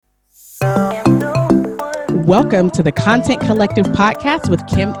Welcome to the Content Collective podcast with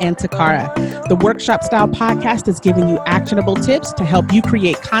Kim and Takara. The workshop style podcast is giving you actionable tips to help you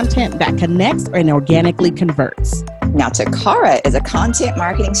create content that connects and organically converts. Now, Takara is a content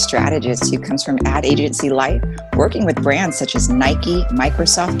marketing strategist who comes from ad agency life, working with brands such as Nike,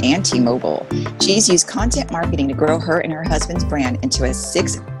 Microsoft, and T-Mobile. She's used content marketing to grow her and her husband's brand into a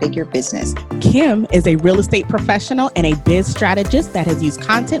six-figure business. Kim is a real estate professional and a biz strategist that has used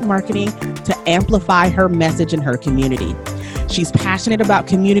content marketing to amplify her message in her community. She's passionate about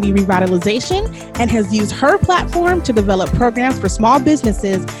community revitalization and has used her platform to develop programs for small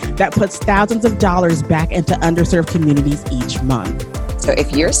businesses that puts thousands of dollars back into underserved communities each month. So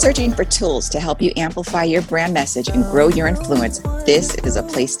if you're searching for tools to help you amplify your brand message and grow your influence, this is a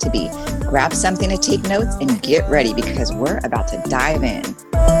place to be. Grab something to take notes and get ready because we're about to dive in.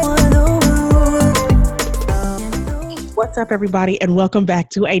 What's up, everybody, and welcome back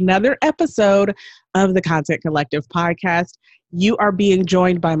to another episode of the Content Collective podcast. You are being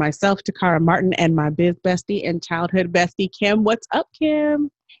joined by myself, Takara Martin, and my biz bestie and childhood bestie, Kim. What's up,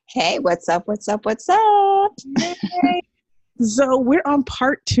 Kim? Hey, what's up, what's up, what's up? Hey. So we're on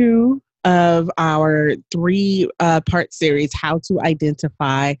part 2 of our 3-part series, How to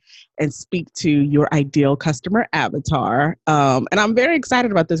Identify and Speak to Your Ideal Customer Avatar. And I'm very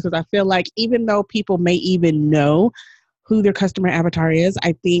excited about this because I feel like even though people may even know who their customer avatar is,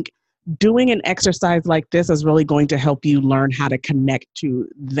 I think doing an exercise like this is really going to help you learn how to connect to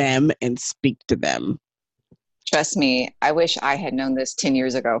them and speak to them. Trust me, I wish I had known this 10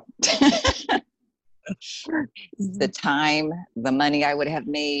 years ago. The time, the money I would have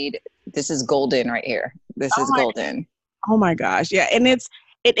made, this is golden right here. This is golden. Oh my gosh. Yeah. And it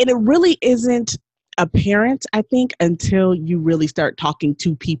really isn't apparent, I think, until you really start talking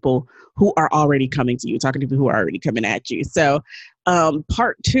to people who are already coming to you, talking to people who are already coming at you. So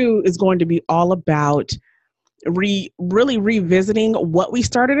part 2 is going to be all about really revisiting what we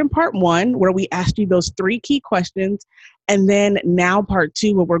started in part 1, where we asked you those 3 key questions. And then now part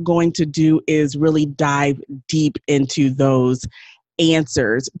 2, what we're going to do is really dive deep into those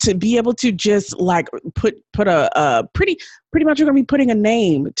answers to be able to just like put a pretty much you're going to be putting a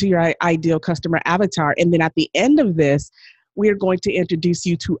name to your ideal customer avatar. And then at the end of this, we're going to introduce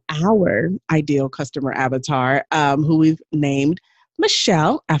you to our ideal customer avatar, who we've named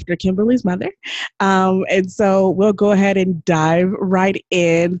Michelle, after Kimberly's mother. And so we'll go ahead and dive right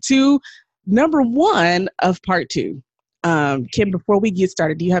into number 1 of part 2. Kim, before we get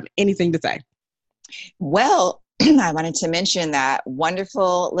started, do you have anything to say? Well, I wanted to mention that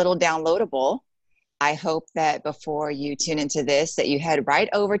wonderful little downloadable. I hope that before you tune into this, that you head right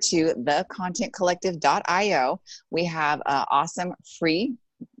over to thecontentcollective.io. We have an awesome free,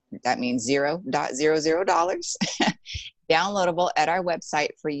 that means $0.00 downloadable at our website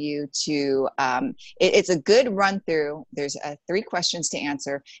for you to, it's a good run through. There's 3 questions to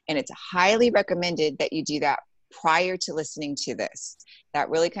answer, and it's highly recommended that you do that prior to listening to this. That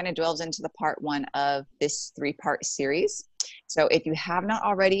really kind of dwells into the part 1 of this 3-part series. So if you have not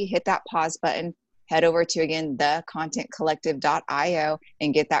already, hit that pause button, head over to, again, thecontentcollective.io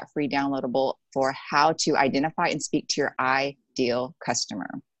and get that free downloadable for how to identify and speak to your ideal customer.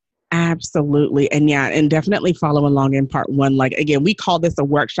 Absolutely. And yeah, and definitely follow along in part 1. Like, again, we call this a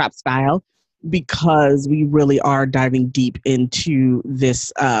workshop style because we really are diving deep into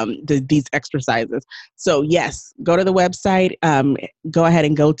this, these exercises. So yes, go to the website, go ahead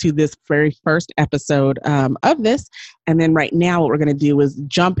and go to this very first episode of this. And then right now, what we're going to do is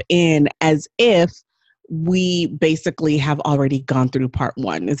jump in as if we basically have already gone through part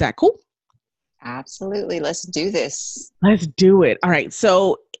 1. Is that cool? Absolutely. Let's do this. Let's do it. All right.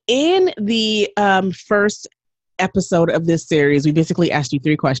 So in the first episode of this series, we basically asked you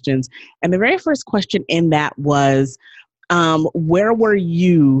 3 questions. And the very first question in that was, where were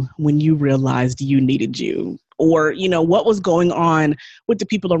you when you realized you needed you? Or, what was going on with the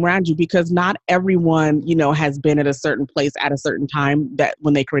people around you? Because not everyone, has been at a certain place at a certain time that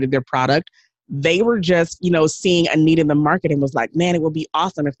when they created their product, they were just, seeing a need in the market and was like, man, it would be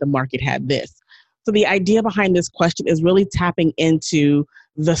awesome if the market had this. So the idea behind this question is really tapping into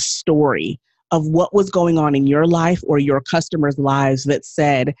the story of what was going on in your life or your customers' lives that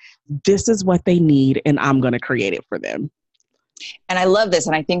said, this is what they need and I'm going to create it for them. And I love this.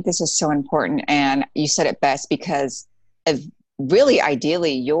 And I think this is so important. And you said it best because really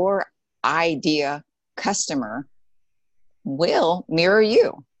ideally your idea customer will mirror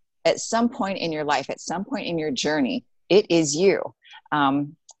you at some point in your life, at some point in your journey. It is you.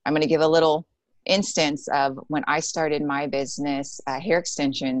 I'm going to give a little instance of when I started my business, hair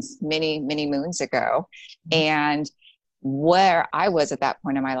extensions, many moons ago. And where I was at that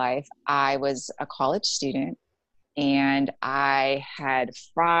point in my life, I was a college student and I had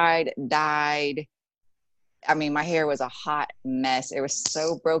fried, dyed. I mean, my hair was a hot mess. It was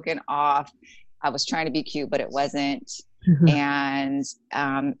so broken off. I was trying to be cute, but it wasn't. And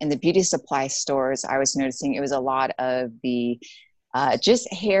in the beauty supply stores, I was noticing it was a lot of the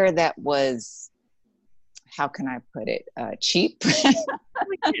just hair that was, how can I put it, cheap.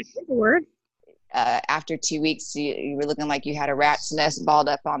 Word. After 2 weeks, you were looking like you had a rat's nest balled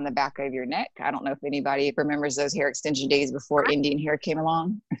up on the back of your neck. I don't know if anybody remembers those hair extension days before Indian hair came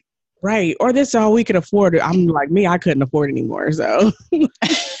along. Right. Or this is all we could afford. I'm like me, I couldn't afford anymore. So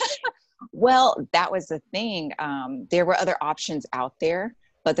Well, that was the thing. There were other options out there,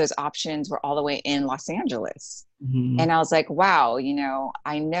 but those options were all the way in Los Angeles. Mhm. And I was like, wow,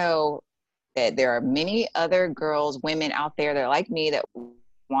 I know that there are many other girls, women out there that are like me that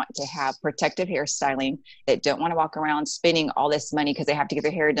want to have protective hairstyling, that don't want to walk around spending all this money because they have to get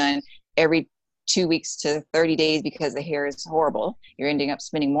their hair done every 2 weeks to 30 days because the hair is horrible. You're ending up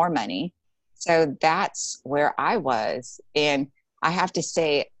spending more money. So that's where I was. And I have to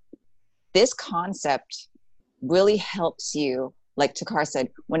say, this concept really helps you, like Takar said,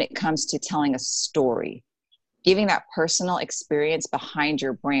 when it comes to telling a story, giving that personal experience behind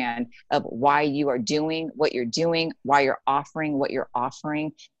your brand of why you are doing what you're doing, why you're offering what you're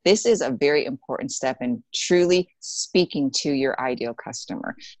offering. This is a very important step in truly speaking to your ideal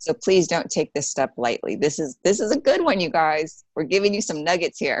customer. So please don't take this step lightly. This is a good one, you guys. We're giving you some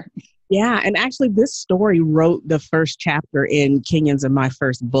nuggets here. Yeah, and actually, this story wrote the first chapter in Kenyon's and my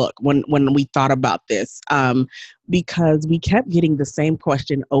first book when we thought about this, because we kept getting the same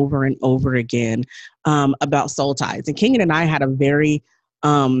question over and over again about soul ties, and Kenyon and I had a very,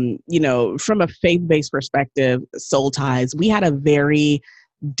 from a faith-based perspective, soul ties. We had a very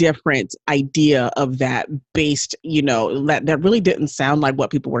different idea of that based, that really didn't sound like what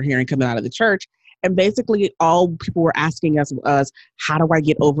people were hearing coming out of the church. And basically all people were asking us was, how do I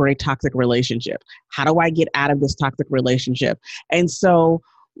get over a toxic relationship? How do I get out of this toxic relationship? And so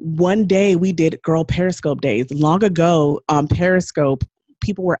one day we did Girl Periscope Days. Long ago on Periscope,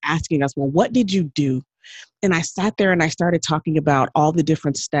 people were asking us, well, what did you do? And I sat there and I started talking about all the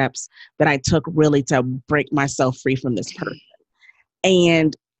different steps that I took really to break myself free from this person.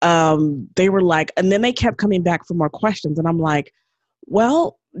 And they were like, and then they kept coming back for more questions. And I'm like,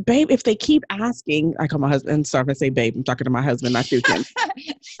 well, babe, if they keep asking, I call my husband, sorry if I say babe, I'm talking to my husband, not you, Kim.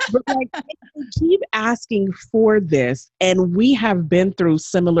 But like, if they keep asking for this and we have been through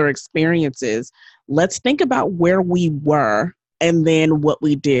similar experiences, let's think about where we were and then what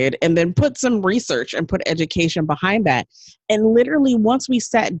we did, and then put some research and put education behind that. And literally, once we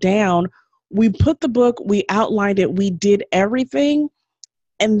sat down, we put the book, we outlined it, we did everything.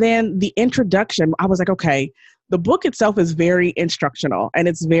 And then the introduction, I was like, okay, the book itself is very instructional and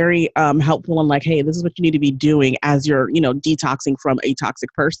it's very helpful and like, hey, this is what you need to be doing as you're, detoxing from a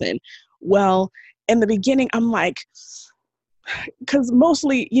toxic person. Well, in the beginning, I'm like, because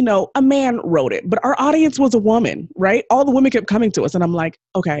mostly, a man wrote it, but our audience was a woman, right? All the women kept coming to us. And I'm like,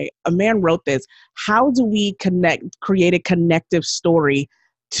 okay, a man wrote this. How do we create a connective story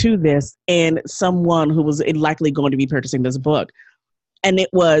to this and someone who was likely going to be purchasing this book? And it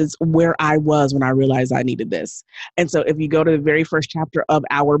was where I was when I realized I needed this. And so if you go to the very first chapter of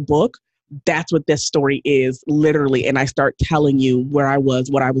our book, that's what this story is, literally. And I start telling you where I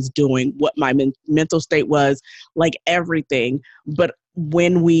was, what I was doing, what my mental state was, like everything. But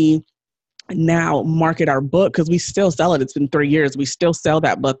when we now market our book, because we still sell it, it's been 3 years, we still sell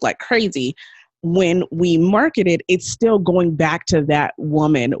that book like crazy. When we market it, it's still going back to that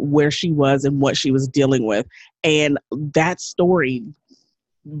woman, where she was and what she was dealing with. And that story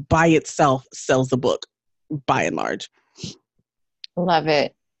by itself sells the book by and large. Love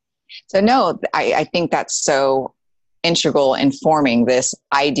it. So no, I think that's so integral in forming this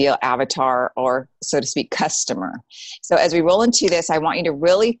ideal avatar, or so to speak, customer. So as we roll into this, I want you to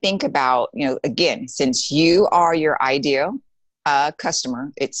really think about, again, since you are your ideal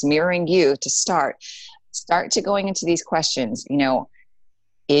customer, it's mirroring you to start to going into these questions.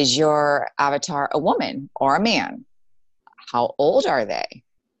 Is your avatar a woman or a man? How old are they?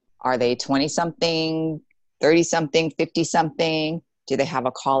 Are they 20 something, 30 something, 50 something? Do they have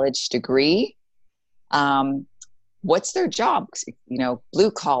a college degree? What's their job?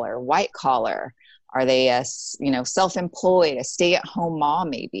 Blue collar, white collar. Are they self-employed, a stay-at-home mom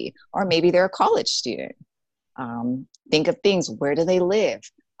maybe, or maybe they're a college student? Think of things. Where do they live?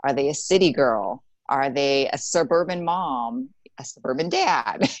 Are they a city girl? Are they a suburban mom, a suburban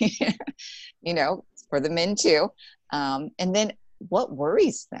dad? For the men too. And then what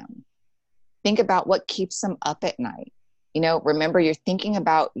worries them? Think about what keeps them up at night. Remember, you're thinking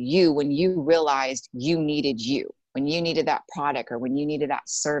about you when you realized you needed you, when you needed that product or when you needed that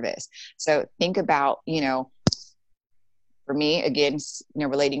service. So think about, for me, again,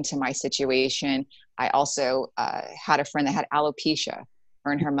 relating to my situation, I also had a friend that had alopecia.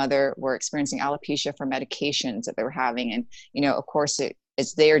 Her and her mother were experiencing alopecia for medications that they were having. And, of course,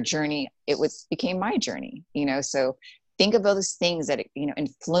 it's their journey. Became my journey, so think of those things that,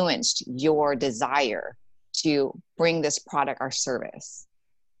 influenced your desire to bring this product or service.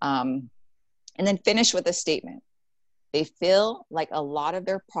 And then finish with a statement. They feel like a lot of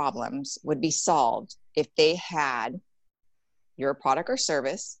their problems would be solved if they had your product or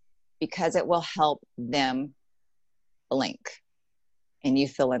service because it will help them blank. And you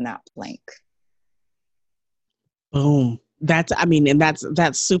fill in that blank. Boom. That's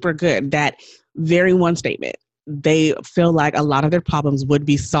super good. That very one statement. They feel like a lot of their problems would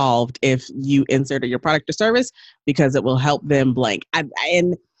be solved if you inserted your product or service because it will help them blank.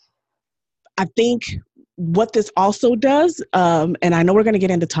 And I think what this also does, and I know we're going to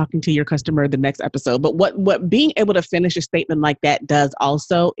get into talking to your customer the next episode, but what being able to finish a statement like that does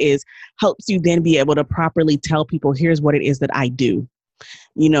also is helps you then be able to properly tell people, here's what it is that I do.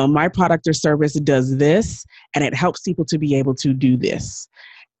 My product or service does this, and it helps people to be able to do this.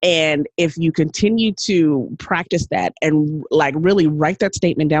 And if you continue to practice that and like really write that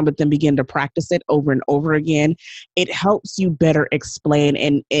statement down, but then begin to practice it over and over again, it helps you better explain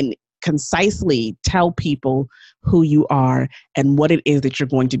and concisely tell people who you are and what it is that you're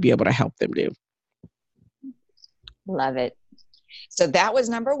going to be able to help them do. Love it. So that was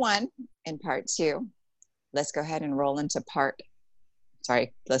number 1 in part 2. Let's go ahead and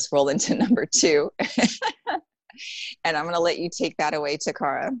let's roll into number 2. And I'm going to let you take that away,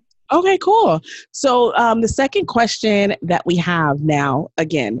 Takara. Okay, cool. So the second question that we have now,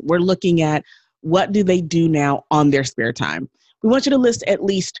 again, we're looking at what do they do now on their spare time? We want you to list at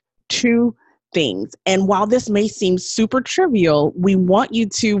least 2 things. And while this may seem super trivial, we want you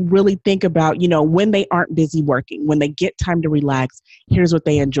to really think about, when they aren't busy working, when they get time to relax, here's what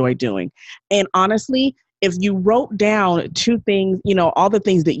they enjoy doing. And honestly, if you wrote down 2 things, all the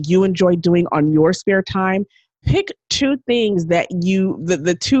things that you enjoy doing on your spare time, pick 2 things that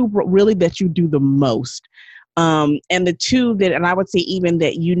the 2 really that you do the most. And the 2 that, and I would say even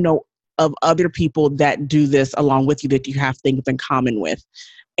that, of other people that do this along with you, that you have things in common with.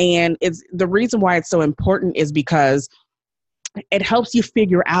 And it's the reason why it's so important is because it helps you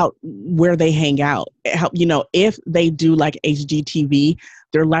figure out where they hang out. If they do like HGTV,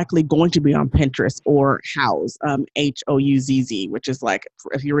 they're likely going to be on Pinterest or Houzz, Houzz, which is like,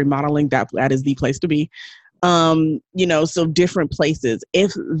 if you're remodeling, that is the place to be. So different places.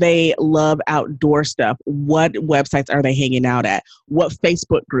 If they love outdoor stuff, what websites are they hanging out at? What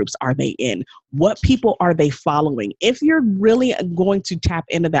Facebook groups are they in? What people are they following? If you're really going to tap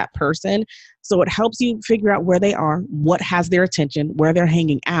into that person, so it helps you figure out where they are, what has their attention, where they're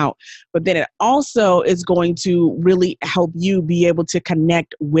hanging out. But then it also is going to really help you be able to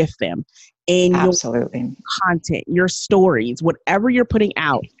connect with them in Absolutely. Your content, your stories, whatever you're putting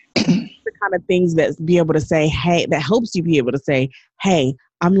out. The kind of things that be able to say, hey, that helps you be able to say, hey,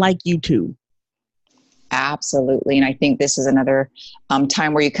 I'm like you too. Absolutely. And I think this is another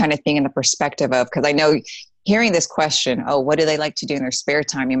time where you kind of think in the perspective of, because I know hearing this question, oh, what do they like to do in their spare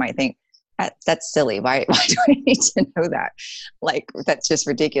time? You might think, that's silly. Why do I need to know that? Like, that's just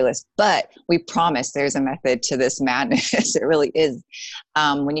ridiculous. But we promise there's a method to this madness. It really is.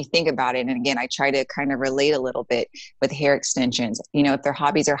 When you think about it, and again, I try to kind of relate a little bit with hair extensions. If their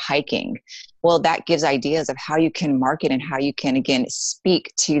hobbies are hiking, well, that gives ideas of how you can market and how you can, again,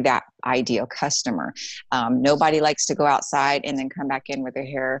 speak to that ideal customer. Nobody likes to go outside and then come back in with their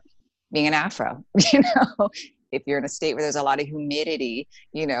hair being an afro, if you're in a state where there's a lot of humidity,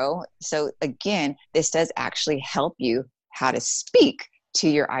 So again, this does actually help you how to speak to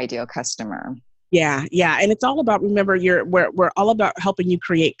your ideal customer. Yeah. And it's all about, remember, we're all about helping you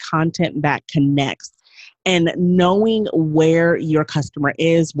create content that connects and knowing where your customer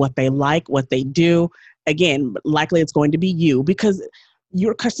is, what they like, what they do. Again, likely it's going to be you, because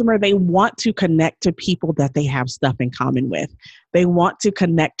your customer, they want to connect to people that they have stuff in common with. They want to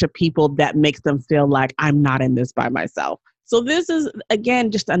connect to people that makes them feel like, I'm not in this by myself. So this is, again,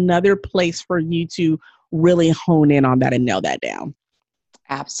 just another place for you to really hone in on that and nail that down.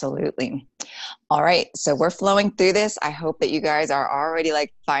 Absolutely. All right. So we're flowing through this. I hope that you guys are already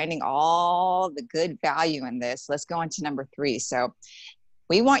like finding all the good value in this. Let's go on to number 3. So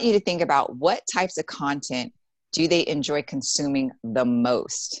we want you to think about what types of content do they enjoy consuming the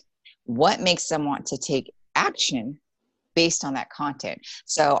most? What makes them want to take action based on that content?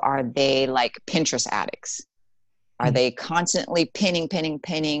 So are they like Pinterest addicts? Are they constantly pinning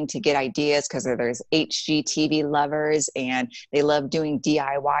to get ideas because there's HGTV lovers and they love doing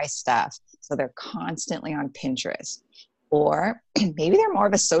DIY stuff? So they're constantly on Pinterest. Or maybe they're more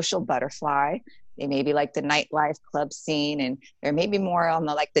of a social butterfly. They maybe like the nightlife club scene, and they're maybe more on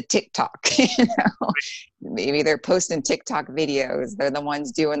the TikTok, maybe they're posting TikTok videos. They're the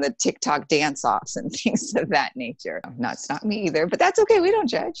ones doing the TikTok dance offs and things of that nature. No, it's not me either, but that's okay. We don't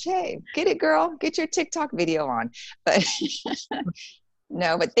judge. Hey, get it, girl, get your TikTok video on. But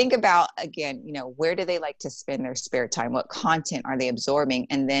no, but think about, again, where do they like to spend their spare time? What content are they absorbing?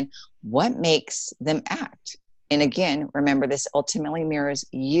 And then what makes them act? And again, remember, this ultimately mirrors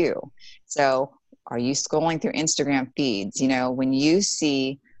you. So are you scrolling through Instagram feeds? When you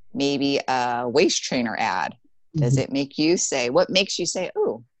see maybe a waist trainer ad, does it make you say, what makes you say,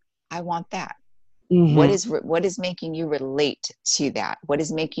 oh, I want that? Mm-hmm. What is making you relate to that? What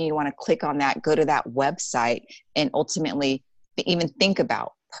is making you want to click on that, go to that website, and ultimately even think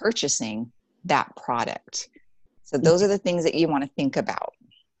about purchasing that product? So those are the things that you want to think about.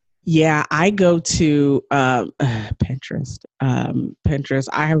 Yeah, I go to Pinterest. Pinterest.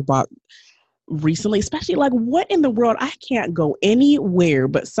 I have bought recently, especially like, what in the world? I can't go anywhere,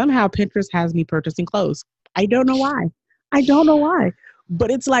 but somehow Pinterest has me purchasing clothes. I don't know why. I don't know why. But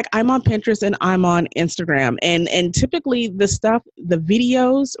it's like I'm on Pinterest and I'm on Instagram, and typically the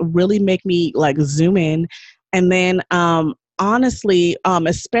videos really make me like zoom in, and then honestly,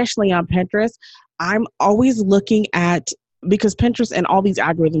 especially on Pinterest, I'm always looking at, because Pinterest and all these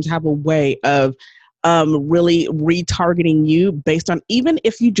algorithms have a way of really retargeting you based on, even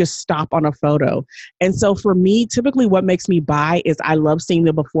if you just stop on a photo. And so for me, typically what makes me buy is I love seeing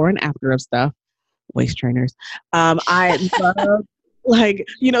the before and after of stuff, waist trainers. I love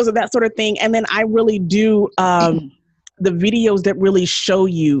so that sort of thing. And then I really do the videos that really show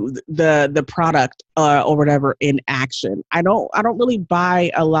you the product or whatever in action. I don't really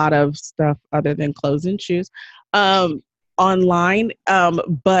buy a lot of stuff other than clothes and shoes online.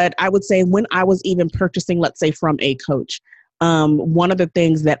 But I would say when I was even purchasing, let's say from a coach, one of the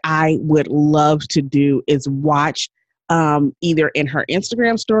things that I would love to do is watch either in her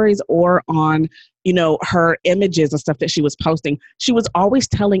Instagram stories or on, her images and stuff that she was posting. She was always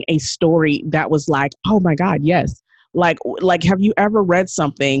telling a story that was like, oh my God, yes. Like, have you ever read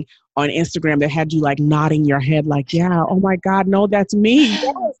something on Instagram that had you like nodding your head, like, yeah, oh my God, no, that's me.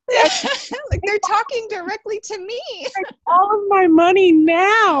 Yes, like they're talking directly to me. All of my money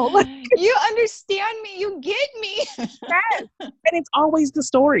now. You understand me. You get me. Yes. And it's always the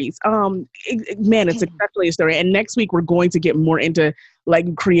stories. It's exactly a story. And next week we're going to get more into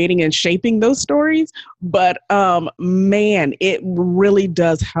like creating and shaping those stories. But man, it really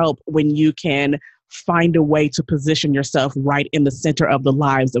does help when you can find a way to position yourself right in the center of the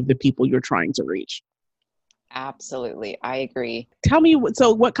lives of the people you're trying to reach. Absolutely. I agree. Tell me,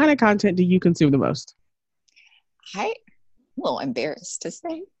 so what kind of content do you consume the most? I'm a little embarrassed to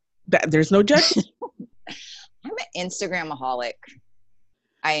say. There's no judgment. I'm an Instagramaholic.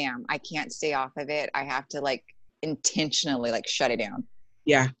 I am. I can't stay off of it. I have to intentionally shut it down.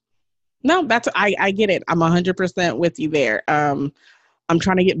 Yeah. No, I get it. I'm 100% with you there. I'm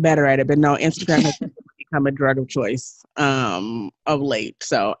trying to get better at it, but no, Instagram has become a drug of choice of late.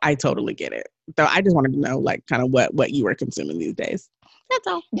 So I totally get it. So I just wanted to know kind of what you were consuming these days. That's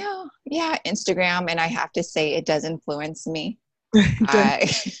all. No, yeah, Instagram, and I have to say it does influence me.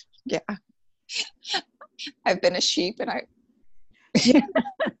 Yeah, I've been a sheep, and yeah.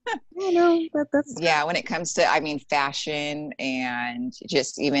 That's yeah. When it comes to, fashion and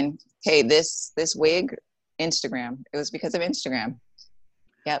just even, hey, this wig, Instagram. It was because of Instagram.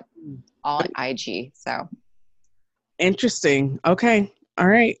 Yep, all IG. So interesting. Okay, all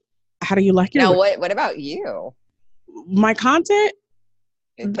right. How do you like your? Now, what about you? My content?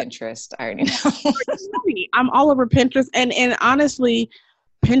 Pinterest. I already know. I'm all over Pinterest, and honestly,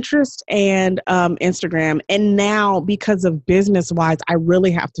 Pinterest and Instagram. And now, because of business wise, I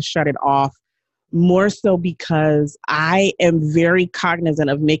really have to shut it off, more so because I am very cognizant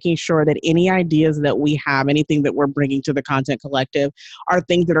of making sure that any ideas that we have, anything that we're bringing to the Content Collective, are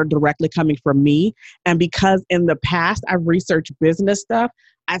things that are directly coming from me. And because in the past I've researched business stuff,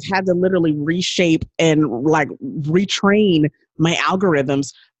 I've had to literally reshape and retrain my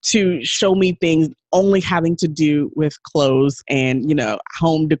algorithms to show me things only having to do with clothes and,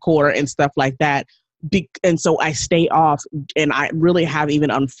 home decor and stuff like that. And so I stay off, and I really have even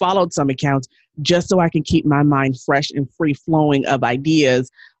unfollowed some accounts just so I can keep my mind fresh and free flowing of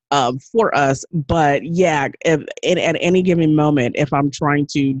ideas for us. But yeah, at any given moment, if I'm trying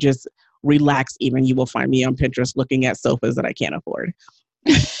to just relax, even, you will find me on Pinterest looking at sofas that I can't afford.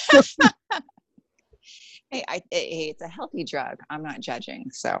 It's a healthy drug. I'm not judging.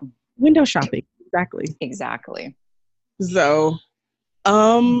 So Window shopping. Exactly. exactly. So,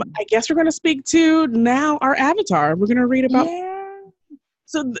 I guess we're going to speak to now our avatar. We're going to read about. Yeah.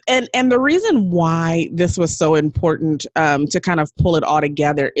 So, and the reason why this was so important to kind of pull it all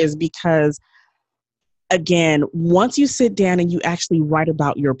together is because, again, once you sit down and you actually write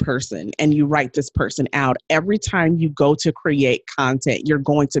about your person and you write this person out, every time you go to create content, you're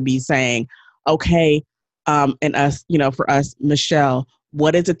going to be saying, okay, and us, for us, Michelle,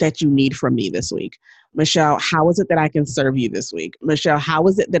 what is it that you need from me this week? Michelle, how is it that I can serve you this week? Michelle, how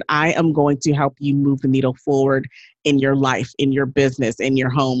is it that I am going to help you move the needle forward in your life, in your business, in your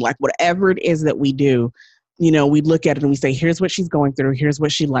home? Like whatever it is that we do, we look at it and we say, here's what she's going through, here's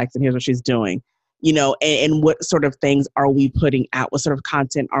what she likes, and here's what she's doing. And what sort of things are we putting out? What sort of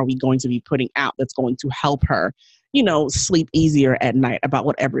content are we going to be putting out that's going to help her, sleep easier at night about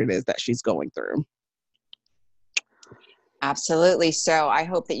whatever it is that she's going through? Absolutely. So I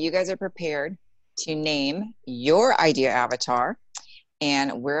hope that you guys are prepared to name your ideal avatar.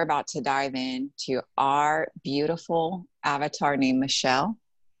 And we're about to dive into our beautiful avatar named Michelle.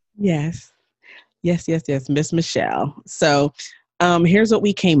 Yes. Miss Michelle. So here's what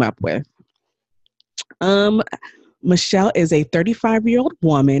we came up with. Michelle is a 35-year-old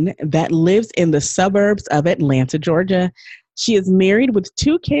woman that lives in the suburbs of Atlanta, Georgia. She is married with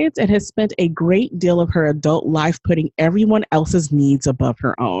 2 kids and has spent a great deal of her adult life putting everyone else's needs above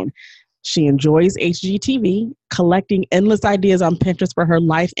her own. She enjoys HGTV, collecting endless ideas on Pinterest for her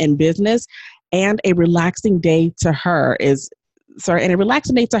life and business, and a relaxing day to her is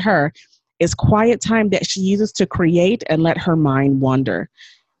quiet time that she uses to create and let her mind wander.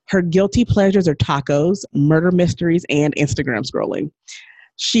 Her guilty pleasures are tacos, murder mysteries, and Instagram scrolling.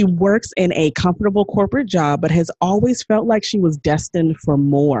 She works in a comfortable corporate job, but has always felt like she was destined for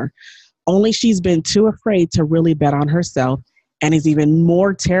more. Only she's been too afraid to really bet on herself and is even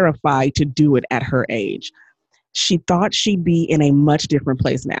more terrified to do it at her age. She thought she'd be in a much different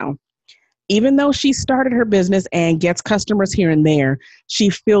place now. Even though she started her business and gets customers here and there, she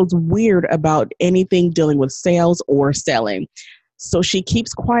feels weird about anything dealing with sales or selling. So she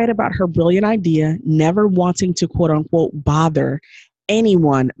keeps quiet about her brilliant idea, never wanting to quote unquote bother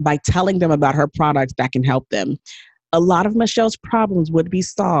anyone by telling them about her products that can help them. A lot of Michelle's problems would be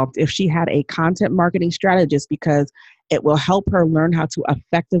solved if she had a content marketing strategist because it will help her learn how to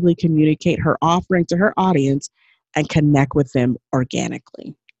effectively communicate her offering to her audience and connect with them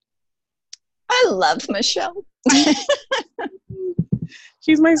organically. I love Michelle.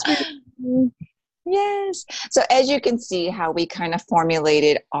 She's my sweet. Yes. So as you can see how we kind of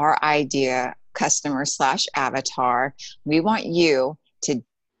formulated our idea customer / avatar, we want you to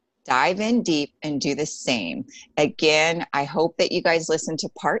dive in deep and do the same. Again, I hope that you guys listened to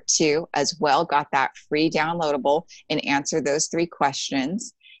part 2 as well, got that free downloadable and answered those 3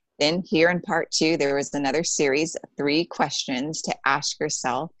 questions. Then here in part 2, there was another series, 3 questions to ask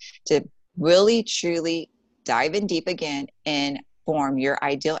yourself to really, truly dive in deep again and form your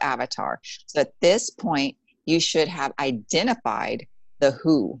ideal avatar. So at this point, you should have identified the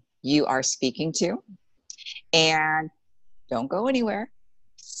who you are speaking to. And don't go anywhere.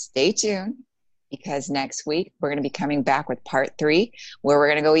 Stay tuned because next week we're going to be coming back with part 3 where we're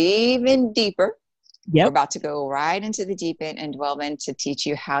going to go even deeper. Yep. We're about to go right into the deep end and delve in to teach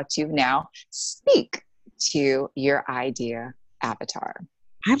you how to now speak to your idea avatar.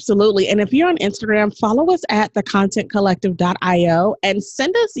 Absolutely. And if you're on Instagram, follow us at thecontentcollective.io and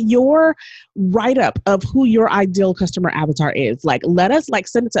send us your write-up of who your ideal customer avatar is. Send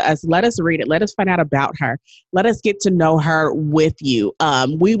it to us. Let us read it. Let us find out about her. Let us get to know her with you.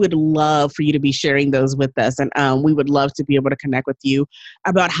 We would love for you to be sharing those with us. And we would love to be able to connect with you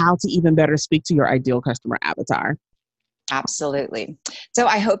about how to even better speak to your ideal customer avatar. Absolutely. So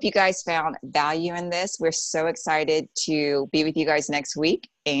I hope you guys found value in this. We're so excited to be with you guys next week,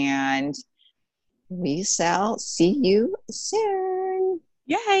 and we shall see you soon.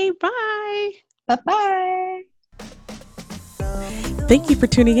 Yay. Bye. Bye-bye. Thank you for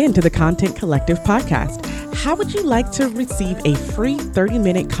tuning in to the Content Collective podcast. How would you like to receive a free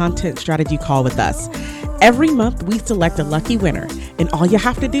 30-minute content strategy call with us? Every month, we select a lucky winner, and all you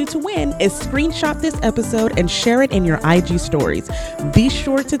have to do to win is screenshot this episode and share it in your IG stories. Be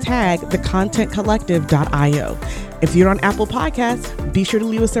sure to tag thecontentcollective.io. If you're on Apple Podcasts, be sure to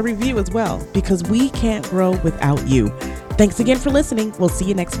leave us a review as well, because we can't grow without you. Thanks again for listening. We'll see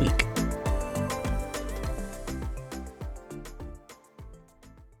you next week.